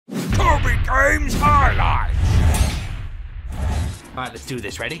Games highlights. Alright, let's do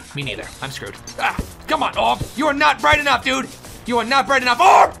this. Ready? Me neither. I'm screwed. Ah, come on, Orb. You are not bright enough, dude. You are not bright enough.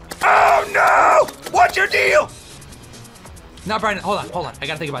 Orb! Oh no! What's your deal? Not bright enough. Hold on. I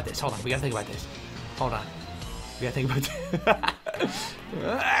gotta think about this. Hold on. We gotta think about this. Hold on. We gotta think about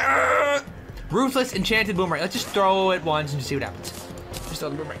this. Ruthless Enchanted Boomerang. Let's just throw it once and just see what happens. Just throw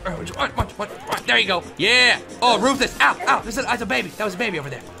the boomerang. One. There you go. Yeah. Oh, Ruthless. Ow. That's a baby. That was a baby over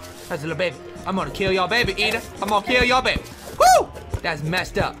there. That's a little baby. I'm gonna kill y'all baby, Eater. I'm gonna kill y'all baby. Woo! That's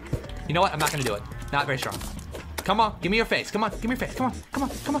messed up. You know what? I'm not gonna do it. Not very strong. Come on, give me your face. Come on, give me your face. Come on.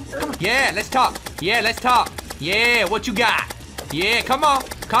 Yeah, let's talk. Yeah, what you got? Yeah, come on.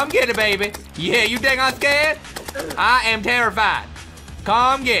 Come get it, baby. Yeah, you think I'm scared? I am terrified.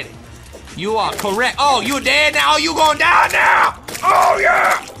 Come get it. You are correct. Oh, you dead now? You gonna die now? Oh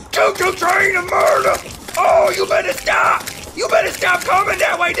yeah! Choo-choo train of murder! Oh, you better stop! You better stop coming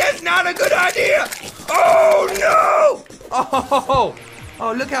that way. That's not a good idea. Oh no!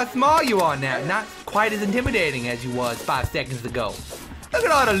 Oh, look how small you are now. Not quite as intimidating as you was 5 seconds ago. Look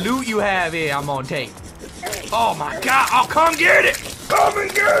at all the loot you have here I'm gonna take. Oh my god! Oh, come get it! Come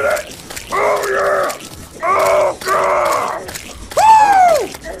and get it! Oh yeah! Oh god!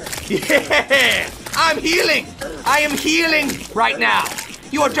 Woo! Yeah! I'm healing! I am healing right now!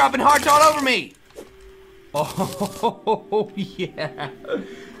 You are dropping hearts all over me! Oh, yeah.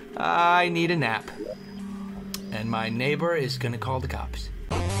 I need a nap. And my neighbor is gonna call the cops.